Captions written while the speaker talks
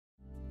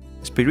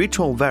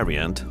spiritual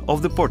variant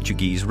of the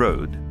Portuguese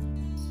road.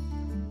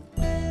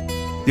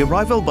 The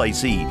arrival by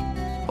sea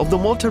of the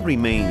mortal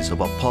remains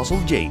of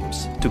Apostle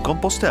James to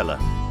Compostela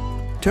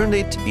turned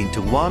it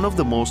into one of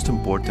the most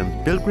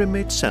important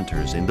pilgrimage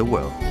centers in the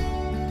world.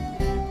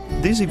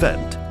 This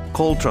event,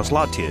 called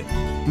Translatio,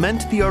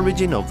 meant the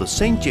origin of the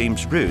St.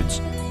 James routes,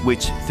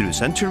 which, through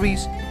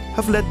centuries,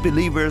 have led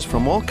believers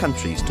from all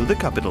countries to the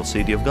capital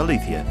city of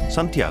Galicia,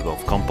 Santiago of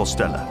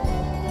Compostela.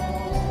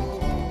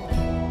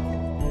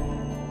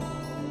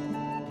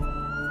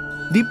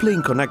 Deeply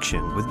in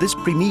connection with this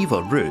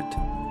primeval route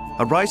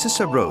arises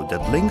a road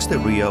that links the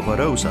Rio of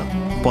Arousa,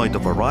 point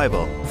of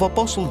arrival of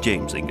Apostle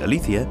James in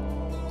Galicia,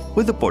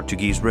 with the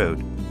Portuguese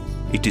road.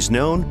 It is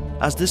known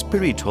as the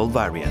spiritual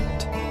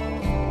variant.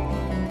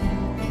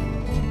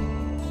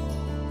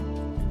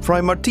 Fray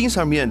Martín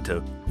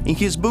Sarmiento, in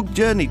his book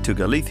Journey to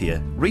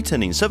Galicia,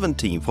 written in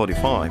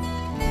 1745,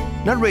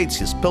 narrates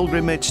his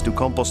pilgrimage to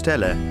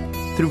Compostela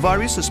through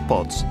various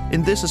spots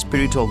in this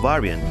spiritual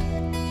variant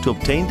to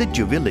obtain the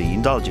Jubilee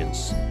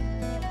indulgence.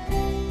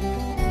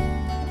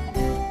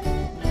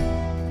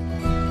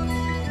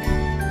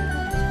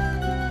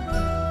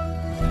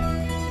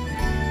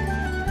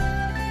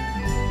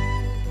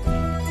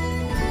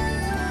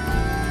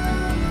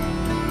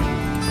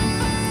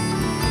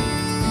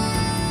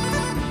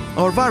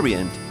 Our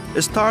variant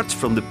starts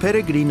from the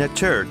Peregrina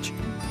Church,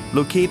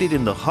 located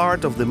in the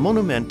heart of the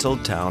monumental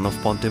town of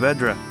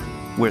Pontevedra,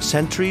 where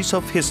centuries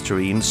of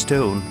history in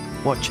stone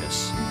watch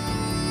us.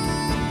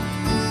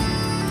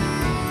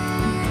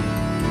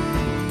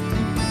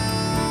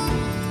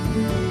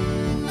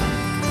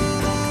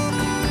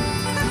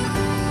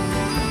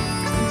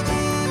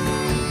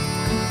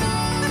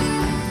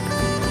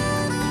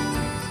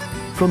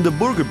 From the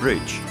Burger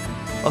Bridge,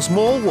 a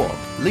small walk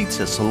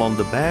leads us along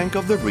the bank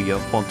of the Rio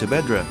of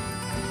Pontevedra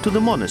to the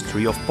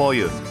monastery of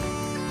Poio,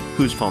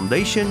 whose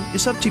foundation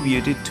is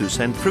attributed to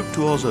Saint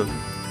Fructuoso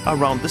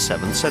around the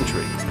 7th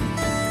century.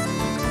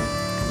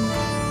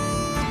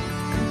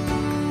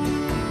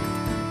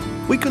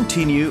 We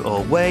continue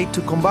our way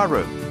to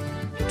Combarro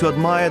to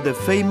admire the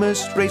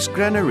famous race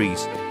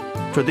granaries,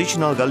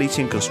 traditional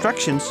Galician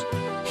constructions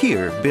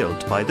here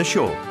built by the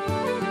shore.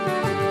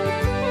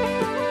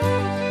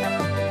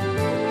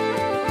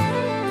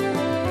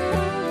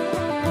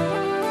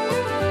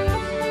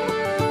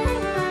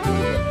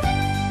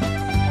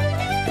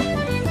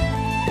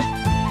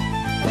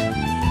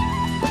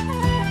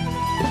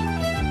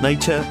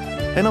 Nature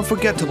and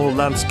unforgettable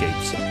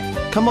landscapes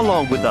come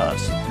along with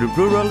us through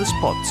rural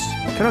spots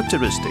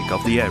characteristic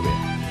of the area.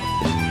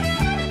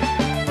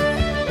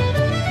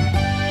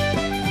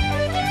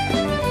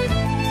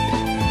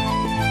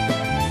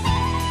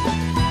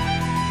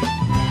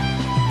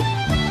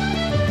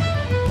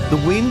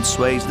 The wind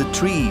sways the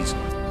trees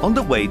on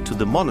the way to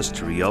the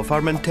monastery of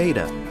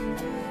Armenteira,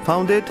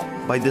 founded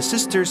by the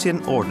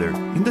Cistercian order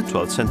in the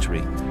 12th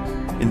century.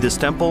 In this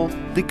temple,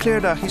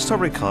 declared a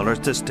historical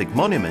artistic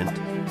monument,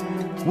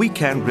 we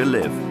can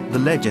relive the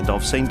legend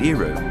of Saint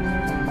Hero.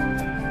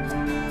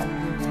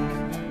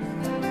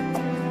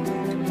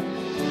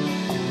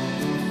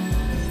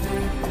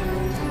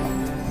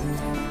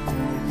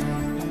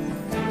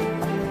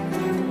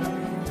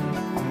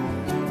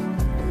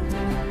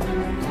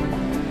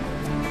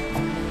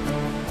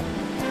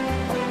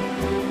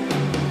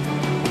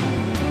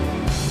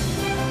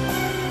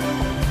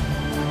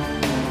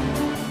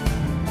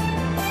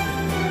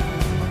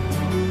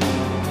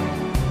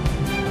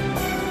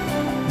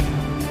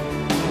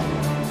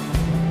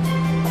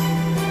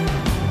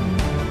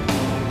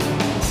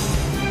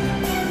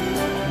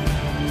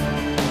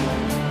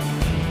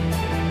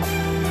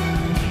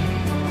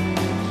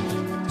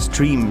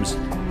 Streams,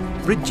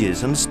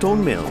 bridges and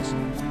stone mills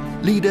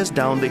lead us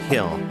down the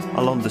hill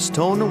along the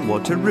stone and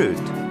water route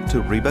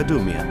to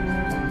Ribadumia.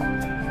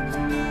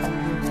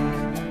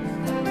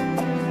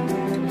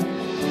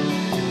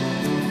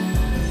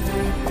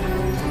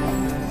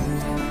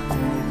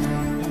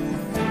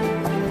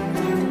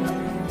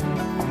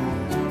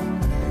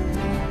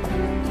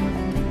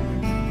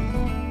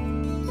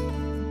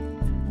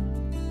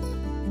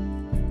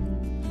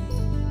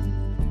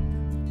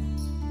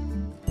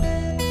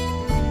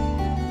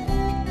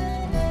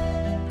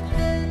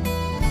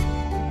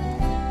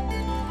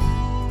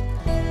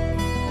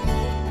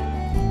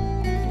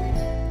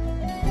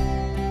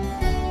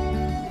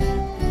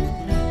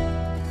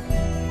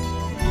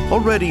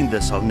 Already in the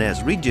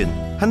Salnés region,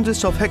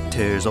 hundreds of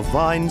hectares of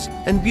vines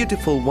and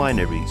beautiful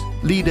wineries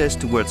lead us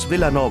towards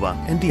Villanova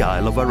and the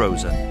Isle of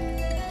Arousa.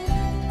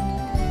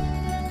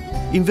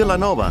 In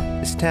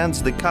Villanova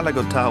stands the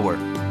Calago Tower,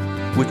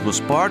 which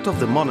was part of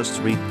the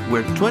monastery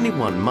where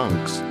 21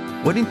 monks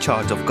were in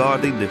charge of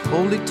guarding the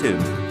holy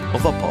tomb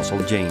of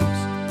Apostle James.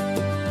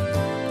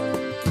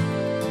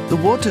 The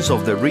waters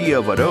of the Rio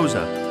of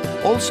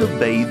Arousa also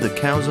bathe the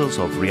councils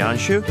of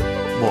Rianxo,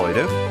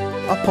 Boiro,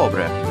 A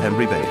Pobra and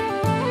Ribeira.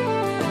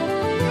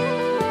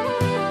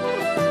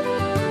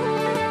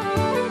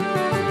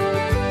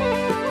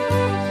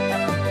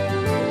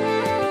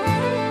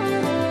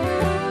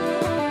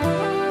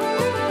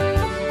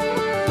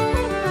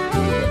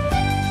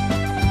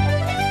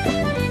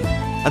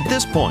 At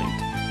this point,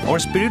 our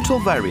spiritual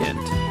variant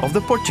of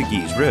the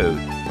Portuguese road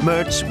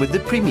merged with the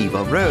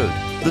primeval road,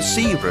 the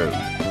sea road,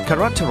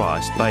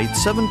 characterized by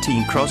its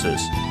 17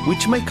 crosses,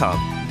 which make up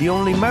the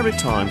only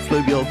maritime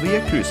fluvial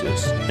via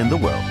cruises in the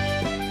world.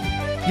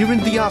 During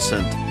the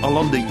ascent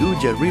along the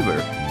Uja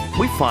River,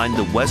 we find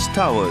the West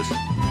Towers,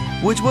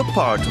 which were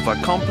part of a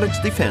complex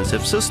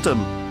defensive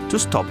system to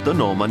stop the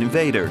Norman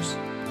invaders.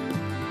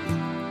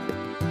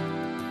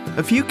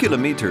 A few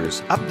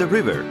kilometers up the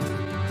river,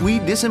 we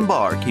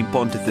disembark in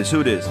Ponte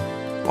Cesures,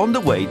 on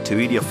the way to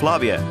Iria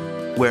Flavia,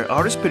 where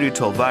our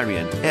spiritual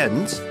variant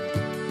ends,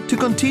 to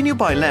continue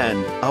by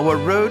land our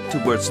road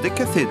towards the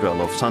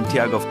Cathedral of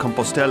Santiago of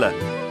Compostela,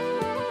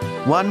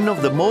 one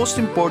of the most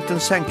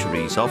important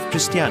sanctuaries of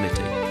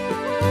Christianity.